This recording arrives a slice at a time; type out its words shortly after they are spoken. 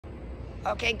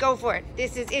Okay, go for it.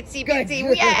 This is Itsy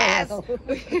Bitsy. Yes!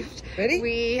 Ready?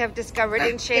 We have discovered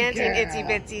enchanting Itsy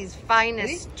Bitsy's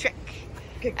finest trick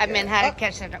at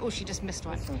Manhattan Center. Oh, she just missed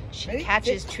one. She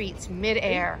catches treats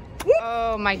mid-air.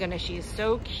 Oh my goodness, she is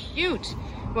so cute.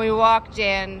 When we walked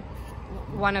in,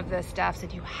 one of the staff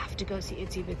said, you have to go see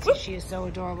Itsy Bitsy. She is so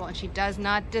adorable, and she does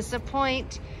not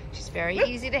disappoint. She's very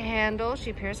easy to handle. She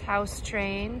appears house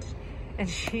trained, and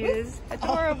she is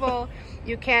adorable.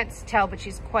 You can't tell, but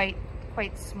she's quite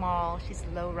small. She's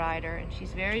a low rider, and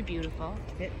she's very beautiful.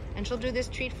 And she'll do this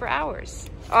treat for hours.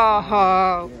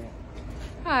 Oh,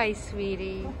 hi,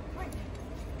 sweetie.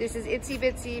 This is Itsy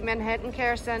Bitsy Manhattan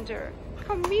Care Center.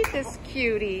 Come meet this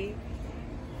cutie.